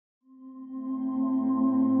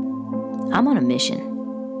I'm on a mission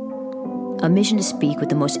to speak with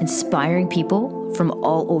the most inspiring people from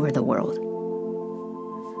all over the world.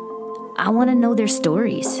 I want to know their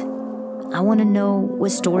stories. I want to know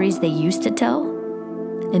what stories they used to tell,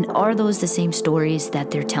 and are those the same stories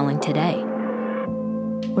that they're telling today?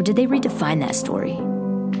 Or did they redefine that story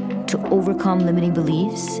to overcome limiting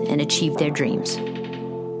beliefs and achieve their dreams?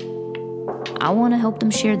 I want to help them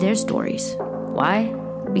share their stories. Why?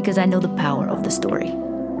 Because I know the power of the story.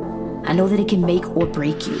 I know that it can make or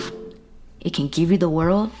break you. It can give you the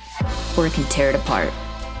world, or it can tear it apart.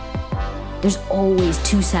 There's always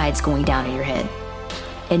two sides going down in your head,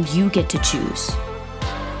 and you get to choose.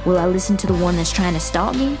 Will I listen to the one that's trying to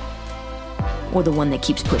stop me, or the one that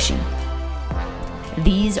keeps pushing?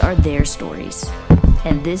 These are their stories,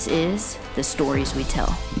 and this is the stories we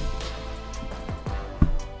tell.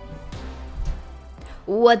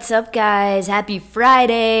 What's up, guys? Happy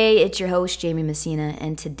Friday. It's your host, Jamie Messina,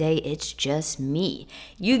 and today it's just me.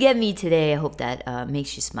 You get me today. I hope that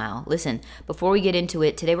makes you smile. Listen, before we get into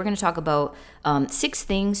it, today we're going to talk about 6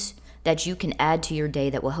 things that you can add to your day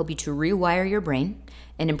that will help you to rewire your brain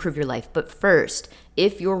and improve your life. But first,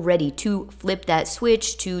 if you're ready to flip that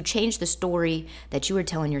switch, to change the story that you are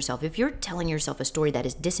telling yourself, if you're telling yourself a story that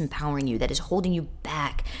is disempowering you, that is holding you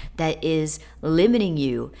back, that is limiting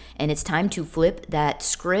you, and it's time to flip that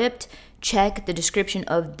script, check the description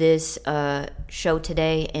of this show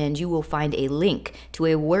today, and you will find a link to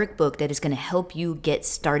a workbook that is going to help you get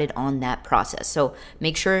started on that process. So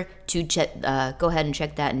make sure to go ahead and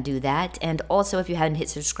check that and do that. And also, if you haven't hit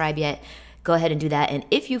subscribe yet, go ahead and do that. And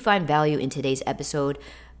if you find value in today's episode,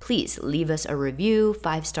 please leave us a review,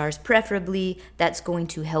 5 stars preferably. That's going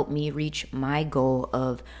to help me reach my goal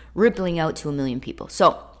of rippling out to 1 million people.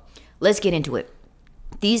 So let's get into it.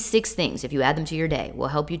 These 6 things, if you add them to your day, will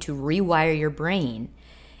help you to rewire your brain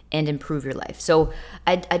and improve your life. So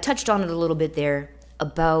I touched on it a little bit there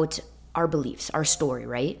about our beliefs, our story,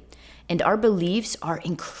 right? And our beliefs are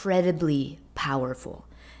incredibly powerful.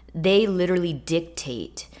 They literally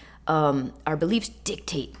dictate, our beliefs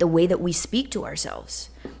dictate the way that we speak to ourselves,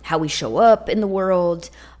 how we show up in the world,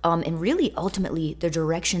 and really ultimately the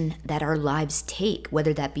direction that our lives take,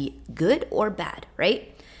 whether that be good or bad,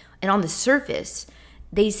 right? And on the surface,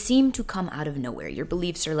 they seem to come out of nowhere. Your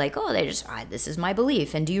beliefs are like, oh, this is my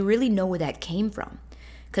belief. And do you really know where that came from?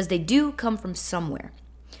 Because they do come from somewhere.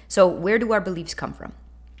 So where do our beliefs come from?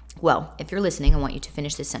 Well, if you're listening, I want you to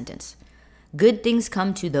finish this sentence. Good things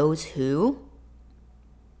come to those who...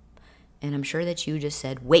 And I'm sure that you just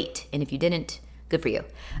said, wait. And if you didn't, good for you.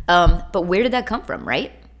 But where did that come from,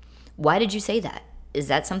 right? Why did you say that? Is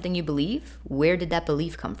that something you believe? Where did that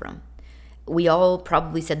belief come from? We all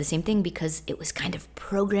probably said the same thing because it was kind of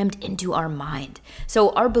programmed into our mind.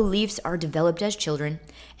 So our beliefs are developed as children,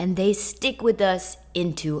 and they stick with us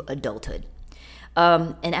into adulthood.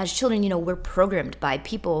 And as children, we're programmed by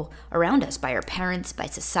people around us, by our parents, by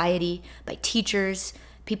society, by teachers,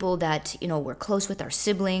 people that, we're close with, our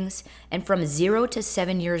siblings. And from 0 to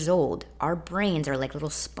 7 years old, our brains are like little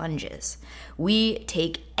sponges. We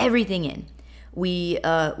take everything in. We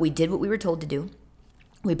did what we were told to do.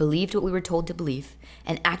 We believed what we were told to believe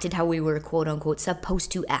and acted how we were, quote unquote,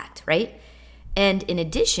 supposed to act, right? And in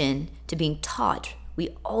addition to being taught, we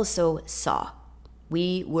also saw.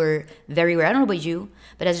 We were very aware. I don't know about you,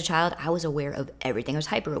 but as a child, I was aware of everything. I was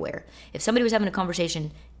hyper aware. If somebody was having a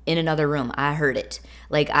conversation in another room, I heard it.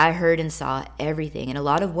 Like, I heard and saw everything. And a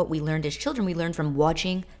lot of what we learned as children, we learned from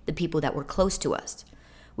watching the people that were close to us.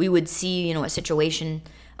 We would see, a situation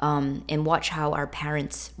and watch how our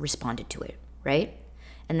parents responded to it, right?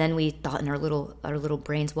 And then we thought in our little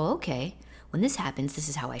brains, well, okay, when this happens, this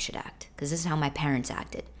is how I should act, because this is how my parents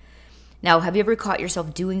acted. Now, have you ever caught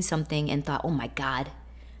yourself doing something and thought, oh my God,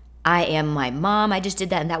 I am my mom. I just did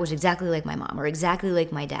that, and that was exactly like my mom or exactly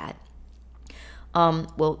like my dad.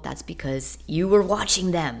 Well, that's because you were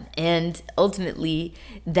watching them, and ultimately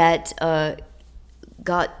that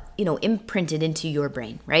got imprinted into your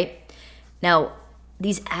brain, right? Now,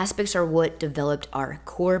 these aspects are what developed our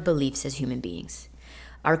core beliefs as human beings.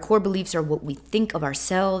 Our core beliefs are what we think of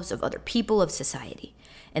ourselves, of other people, of society.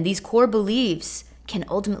 And these core beliefs can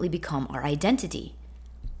ultimately become our identity.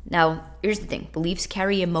 Now, here's the thing. Beliefs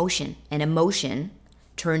carry emotion, and emotion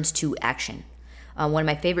turns to action. One of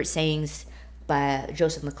my favorite sayings by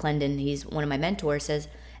Joseph McClendon, he's one of my mentors, says,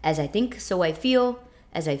 as I think, so I feel.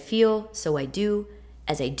 As I feel, so I do.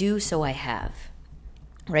 As I do, so I have.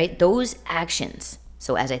 Right? Those actions.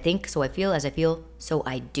 So as I think, so I feel. As I feel, so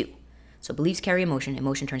I do. So beliefs carry emotion.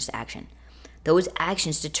 Emotion turns to action. Those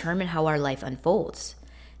actions determine how our life unfolds.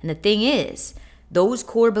 And the thing is, those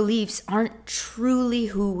core beliefs aren't truly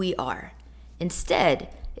who we are. Instead,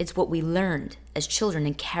 it's what we learned as children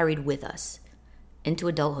and carried with us into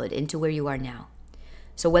adulthood, into where you are now.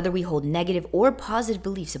 So whether we hold negative or positive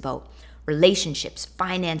beliefs about relationships,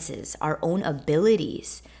 finances, our own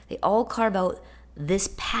abilities, they all carve out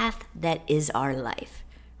this path that is our life,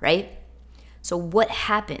 right? So what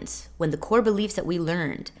happens when the core beliefs that we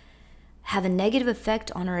learned have a negative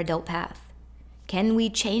effect on our adult path? Can we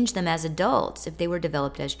change them as adults if they were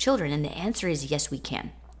developed as children? And the answer is yes, we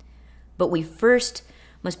can. But we first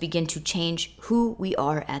must begin to change who we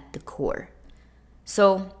are at the core.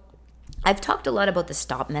 So I've talked a lot about the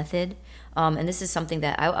STOP method, and this is something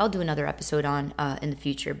that I'll do another episode on in the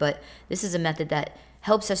future, but this is a method that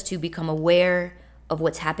helps us to become aware of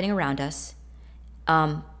what's happening around us,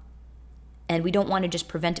 and we don't want to just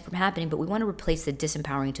prevent it from happening, but we want to replace the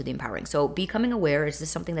disempowering to the empowering. So becoming aware, is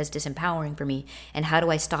this something that's disempowering for me, and how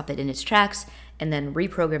do I stop it in its tracks and then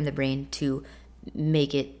reprogram the brain to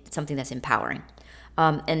make it something that's empowering?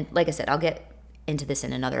 And like I said, I'll get into this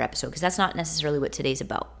in another episode because that's not necessarily what today's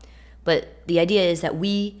about. But the idea is that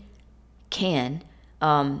we can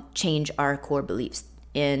change our core beliefs,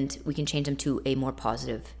 and we can change them to a more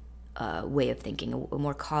positive way of thinking, a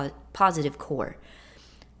more positive core.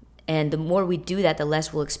 And the more we do that, the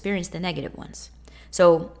less we'll experience the negative ones.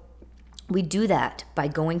 So we do that by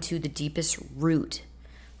going to the deepest root,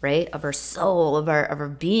 right, of our soul, of our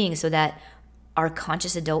being, so that our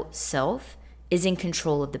conscious adult self is in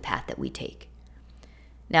control of the path that we take.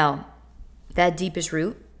 Now, that deepest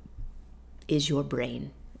root is your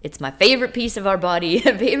brain. It's my favorite piece of our body,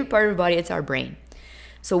 favorite part of our body, it's our brain.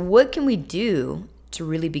 So what can we do to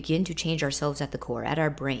really begin to change ourselves at the core, at our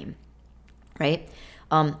brain, right?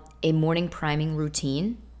 A morning priming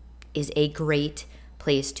routine is a great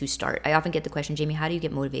place to start. I often get the question, Jamie, how do you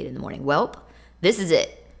get motivated in the morning? Well, this is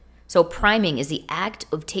it. So priming is the act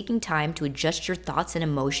of taking time to adjust your thoughts and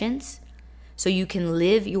emotions so you can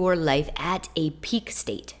live your life at a peak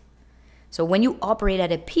state. So when you operate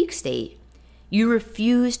at a peak state, you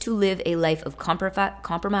refuse to live a life of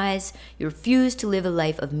compromise. You refuse to live a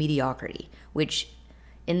life of mediocrity, which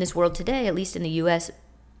in this world today, at least in the US,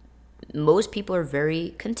 most people are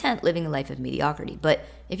very content living a life of mediocrity. But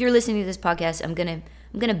if you're listening to this podcast, I'm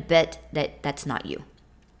gonna bet that that's not you,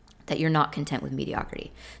 that you're not content with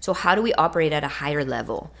mediocrity. So how do we operate at a higher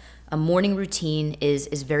level? A morning routine is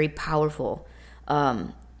very powerful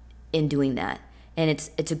in doing that. And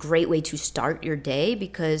it's a great way to start your day,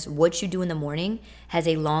 because what you do in the morning has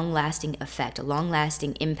a long-lasting effect, a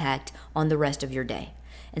long-lasting impact on the rest of your day.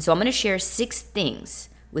 And so I'm going to share 6 things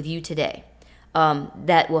with you today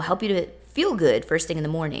that will help you to feel good first thing in the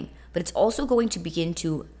morning. But it's also going to begin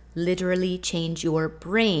to literally change your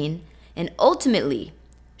brain and ultimately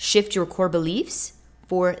shift your core beliefs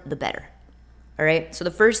for the better. All right? So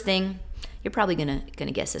the first thing, you're probably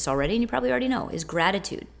gonna guess this already, and you probably already know, is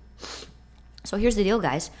gratitude. So here's the deal,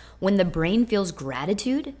 guys. When the brain feels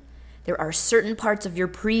gratitude, there are certain parts of your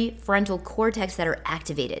prefrontal cortex that are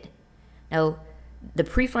activated. Now, the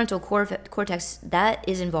prefrontal cortex, that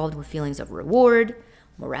is involved with feelings of reward,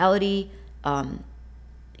 morality,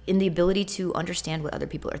 in the ability to understand what other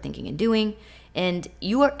people are thinking and doing. And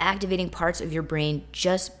you are activating parts of your brain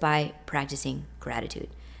just by practicing gratitude.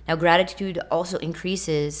 Now, gratitude also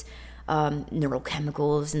increases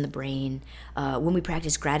neurochemicals in the brain. When we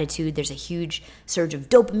practice gratitude, there's a huge surge of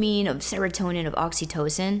dopamine, of serotonin, of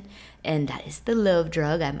oxytocin, and that is the love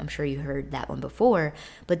drug. I'm sure you heard that one before.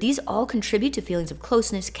 But these all contribute to feelings of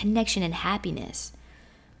closeness, connection, and happiness.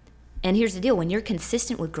 And here's the deal. When you're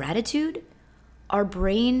consistent with gratitude, our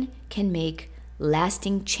brain can make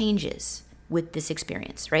lasting changes with this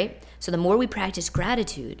experience, right? So the more we practice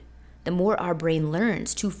gratitude, the more our brain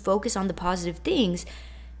learns to focus on the positive things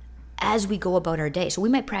as we go about our day. So we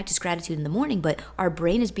might practice gratitude in the morning, but our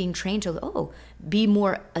brain is being trained to be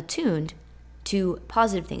more attuned to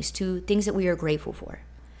positive things, to things that we are grateful for.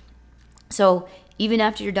 So even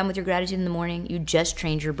after you're done with your gratitude in the morning, you just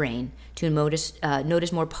trained your brain to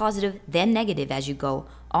notice more positive than negative as you go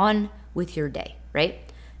on with your day, right?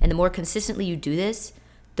 And the more consistently you do this,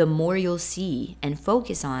 the more you'll see and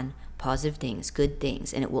focus on positive things, good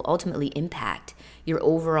things, and it will ultimately impact your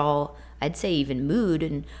overall, I'd say even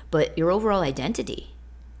mood, but your overall identity.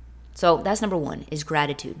 So that's number 1, is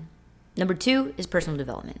gratitude. Number 2 is personal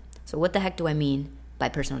development. So what the heck do I mean by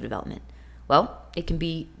personal development? Well, it can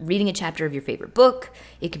be reading a chapter of your favorite book.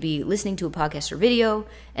 It could be listening to a podcast or video.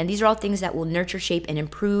 And these are all things that will nurture, shape, and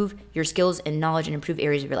improve your skills and knowledge and improve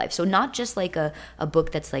areas of your life. So not just like a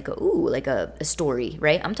book that's like a story,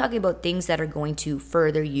 right? I'm talking about things that are going to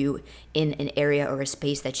further you in an area or a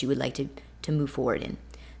space that you would like to move forward in.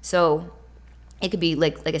 So it could be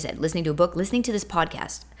like I said, listening to a book, listening to this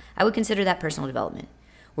podcast. I would consider that personal development.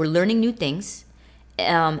 We're learning new things,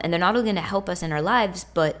 and they're not only going to help us in our lives,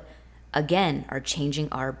 but again, are changing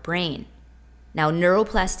our brain. Now,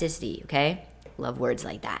 neuroplasticity, okay? Love words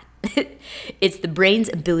like that. It's the brain's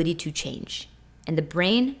ability to change. And the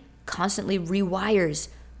brain constantly rewires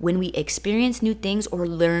when we experience new things or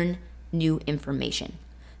learn new information.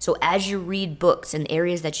 So as you read books in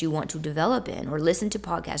areas that you want to develop in, or listen to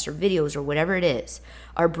podcasts or videos or whatever it is,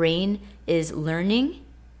 our brain is learning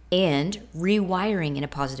and rewiring in a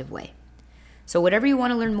positive way. So whatever you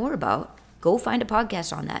want to learn more about, go find a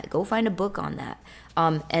podcast on that. Go find a book on that.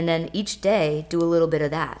 And then each day, do a little bit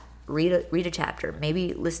of that. Read a chapter.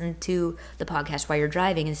 Maybe listen to the podcast while you're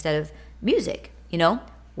driving instead of music.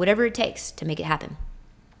 Whatever it takes to make it happen.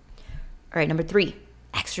 All right, number 3,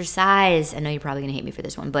 exercise. I know you're probably going to hate me for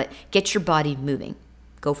this one, but get your body moving.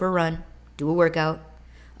 Go for a run. Do a workout.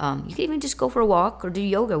 You can even just go for a walk or do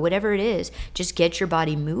yoga, whatever it is. Just get your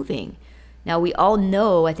body moving. Now, we all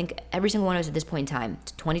know, I think every single one of us at this point in time,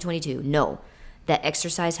 2022, know that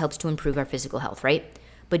exercise helps to improve our physical health, right?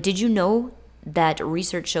 But did you know that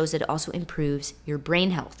research shows that it also improves your brain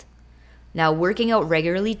health? Now, working out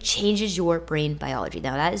regularly changes your brain biology.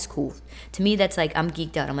 Now, that is cool. To me, that's like, I'm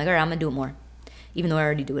geeked out. I'm like, all right, I'm going to do it more. Even though I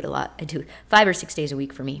already do it a lot. I do it 5 or 6 days a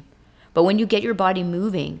week for me. But when you get your body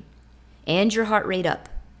moving and your heart rate up,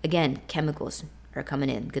 again, chemicals are coming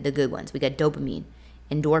in, the good ones. We got dopamine.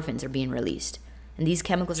 Endorphins are being released. And these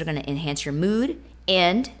chemicals are going to enhance your mood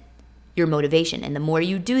and your motivation. And the more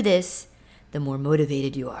you do this, the more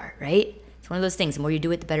motivated you are, right? It's one of those things. The more you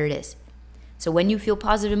do it, the better it is. So when you feel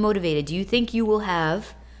positive and motivated, do you think you will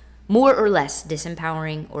have more or less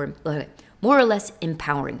disempowering or more or less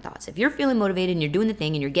empowering thoughts? If you're feeling motivated and you're doing the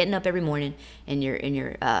thing and you're getting up every morning and you're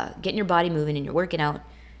getting your body moving and you're working out,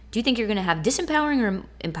 do you think you're going to have disempowering or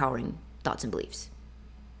empowering thoughts and beliefs?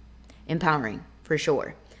 Empowering, for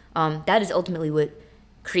sure. That is ultimately what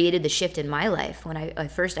created the shift in my life. When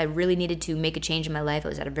I really needed to make a change in my life. I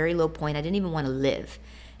was at a very low point. I didn't even want to live.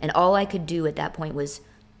 And all I could do at that point was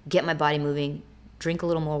get my body moving, drink a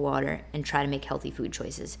little more water, and try to make healthy food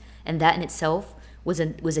choices. And that in itself was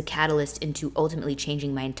a catalyst into ultimately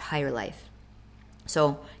changing my entire life.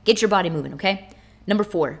 So get your body moving, okay? Number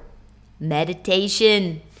 4,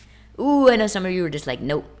 meditation. Ooh, I know some of you were just like,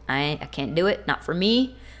 nope, I can't do it. Not for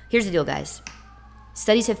me. Here's the deal, guys.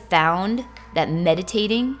 Studies have found that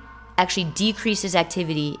meditating actually decreases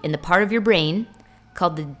activity in the part of your brain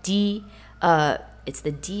called the DNF,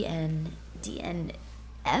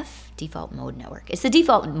 default mode network. It's the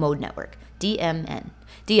default mode network, DMN.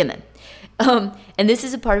 And this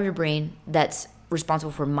is a part of your brain that's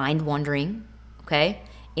responsible for mind wandering, okay?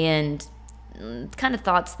 And kind of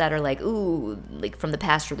thoughts that are like, ooh, like from the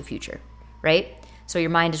past or the future, right? So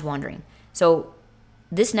your mind is wandering. So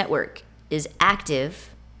this network is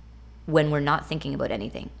active when we're not thinking about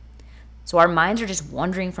anything. So our minds are just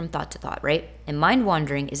wandering from thought to thought, right? And mind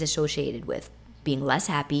wandering is associated with being less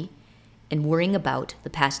happy and worrying about the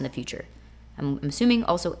past and the future. I'm assuming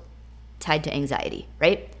also tied to anxiety,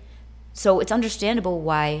 right? So it's understandable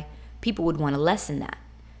why people would want to lessen that,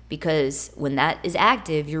 because when that is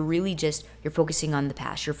active, you're focusing on the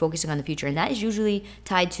past, you're focusing on the future, and that is usually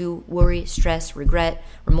tied to worry, stress, regret,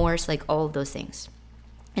 remorse, like all of those things.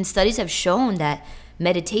 And studies have shown that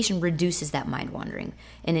meditation reduces that mind wandering,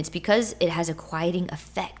 and it's because it has a quieting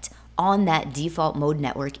effect on that default mode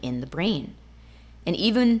network in the brain. And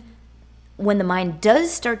even when the mind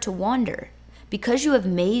does start to wander, because you have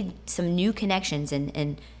made some new connections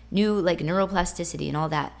and new like neuroplasticity and all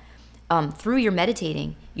that, through your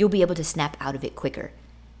meditating, you'll be able to snap out of it quicker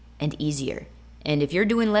and easier. And if you're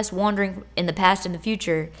doing less wandering in the past and the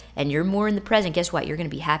future, and you're more in the present, guess what? You're going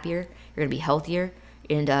to be happier, you're going to be healthier,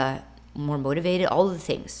 and more motivated, all of the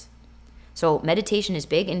things. So meditation is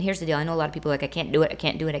big, and here's the deal. I know a lot of people are like, I can't do it.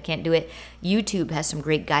 YouTube has some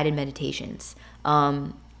great guided meditations.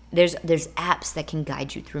 There's apps that can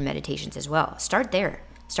guide you through meditations as well. Start there.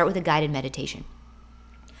 Start with a guided meditation.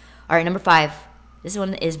 All right, number 5. This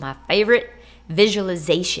one is my favorite,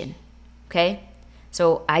 visualization. Okay?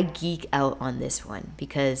 So I geek out on this one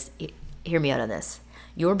because, hear me out on this.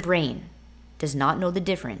 Your brain does not know the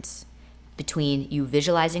difference between you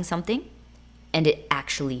visualizing something and it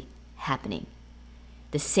actually happening.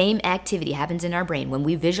 The same activity happens in our brain when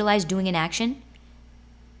we visualize doing an action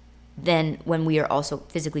than when we are also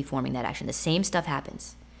physically forming that action. The same stuff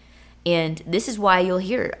happens. And this is why you'll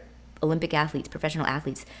hear Olympic athletes, professional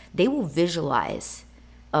athletes, they will visualize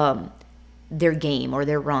their game or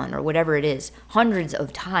their run or whatever it is hundreds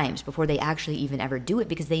of times before they actually even ever do it,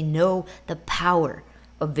 because they know the power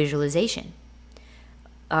of visualization.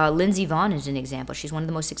 Lindsey Vonn is an example. She's one of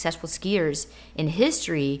the most successful skiers in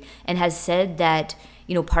history and has said that,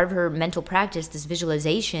 part of her mental practice, this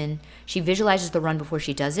visualization, she visualizes the run before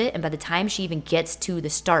she does it. And by the time she even gets to the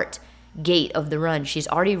start gate of the run, she's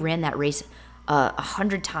already ran that race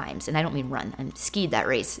 100 times. And I don't mean run, I skied that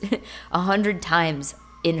race 100 times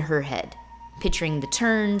in her head, picturing the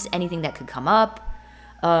turns, anything that could come up.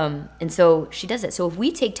 And so she does it. So if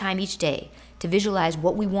we take time each day to visualize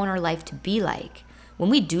what we want our life to be like, when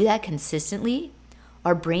we do that consistently,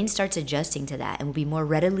 our brain starts adjusting to that and will be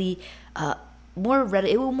it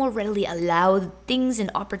will more readily allow things and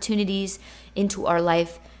opportunities into our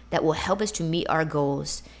life that will help us to meet our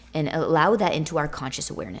goals and allow that into our conscious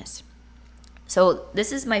awareness. So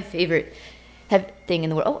this is my favorite thing in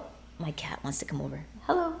the world. Oh, my cat wants to come over.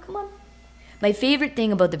 Hello, come on. My favorite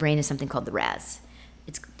thing about the brain is something called the RAS.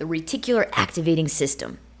 It's the reticular activating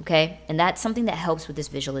system, okay? And that's something that helps with this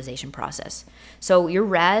visualization process. So your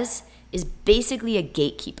RAS is basically a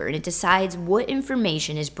gatekeeper, and it decides what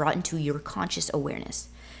information is brought into your conscious awareness.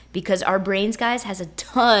 Because our brains, guys, has a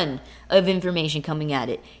ton of information coming at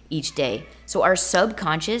it each day. So our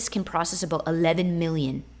subconscious can process about 11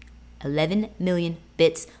 million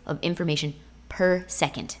bits of information per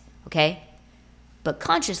second, okay? But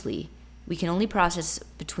consciously, we can only process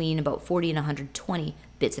between about 40 and 120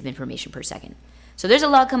 bits of information per second. So there's a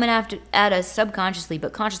lot coming at us subconsciously,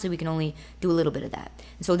 but consciously we can only do a little bit of that.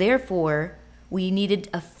 And so therefore, we needed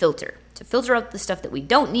a filter to filter out the stuff that we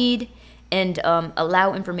don't need and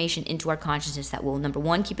allow information into our consciousness that will, number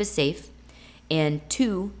one, keep us safe, and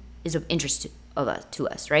two, is of interest to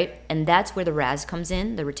us, right? And that's where the RAS comes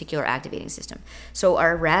in, the reticular activating system. So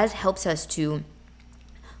our RAS helps us to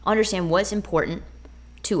understand what's important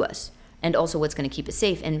to us and also what's going to keep us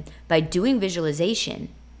safe. And by doing visualization,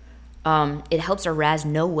 it helps our RAS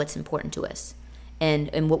know what's important to us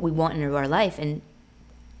and what we want in our life and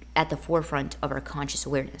at the forefront of our conscious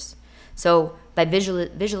awareness. So by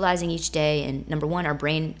visualizing each day, and number one, our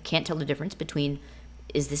brain can't tell the difference between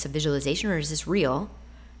is this a visualization or is this real?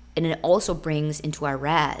 And it also brings into our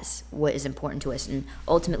RAS what is important to us. And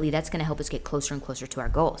ultimately, that's going to help us get closer and closer to our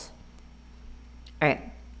goals. All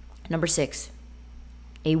right, number 6,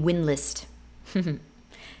 a win list.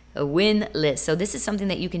 A win list. So this is something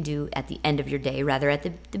that you can do at the end of your day, rather at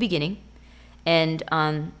the beginning. And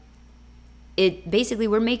it basically,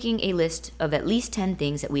 we're making a list of at least 10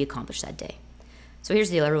 things that we accomplished that day. So here's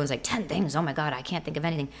the deal. Everyone's like, 10 things? Oh my God, I can't think of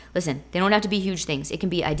anything. Listen, they don't have to be huge things. It can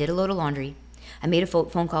be, I did a load of laundry. I made a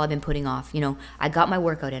phone call I've been putting off. I got my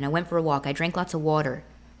workout in. I went for a walk. I drank lots of water,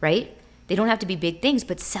 right? They don't have to be big things,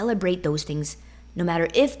 but celebrate those things no matter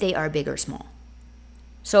if they are big or small.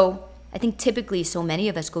 So I think typically so many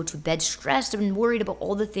of us go to bed stressed and worried about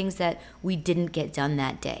all the things that we didn't get done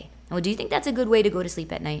that day. Now, do you think that's a good way to go to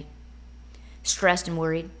sleep at night? Stressed and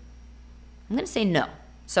worried? I'm going to say no.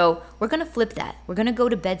 So we're going to flip that. We're going to go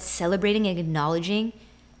to bed celebrating and acknowledging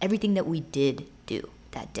everything that we did do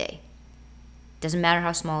that day. Doesn't matter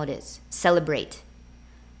how small it is. Celebrate.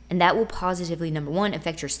 And that will positively, number one,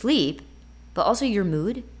 affect your sleep, but also your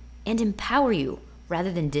mood and empower you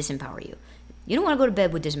rather than disempower you. You don't want to go to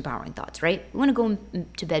bed with disempowering thoughts, right? You want to go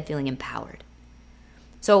to bed feeling empowered.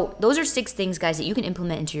 So those are 6 things, guys, that you can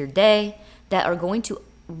implement into your day that are going to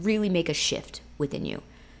really make a shift within you.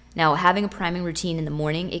 Now, having a priming routine in the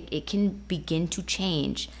morning, it can begin to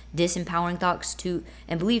change disempowering thoughts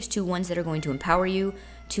and beliefs to ones that are going to empower you,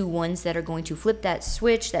 to ones that are going to flip that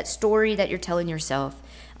switch, that story that you're telling yourself.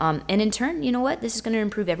 And in turn, you know what? This is going to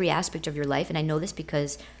improve every aspect of your life. And I know this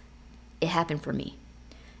because it happened for me.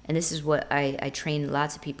 And this is what I train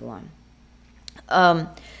lots of people on.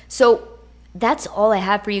 So that's all I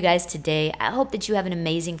have for you guys today. I hope that you have an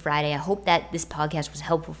amazing Friday. I hope that this podcast was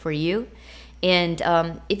helpful for you. And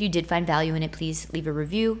if you did find value in it, please leave a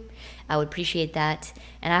review. I would appreciate that.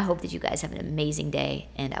 And I hope that you guys have an amazing day.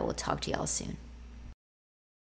 And I will talk to y'all soon.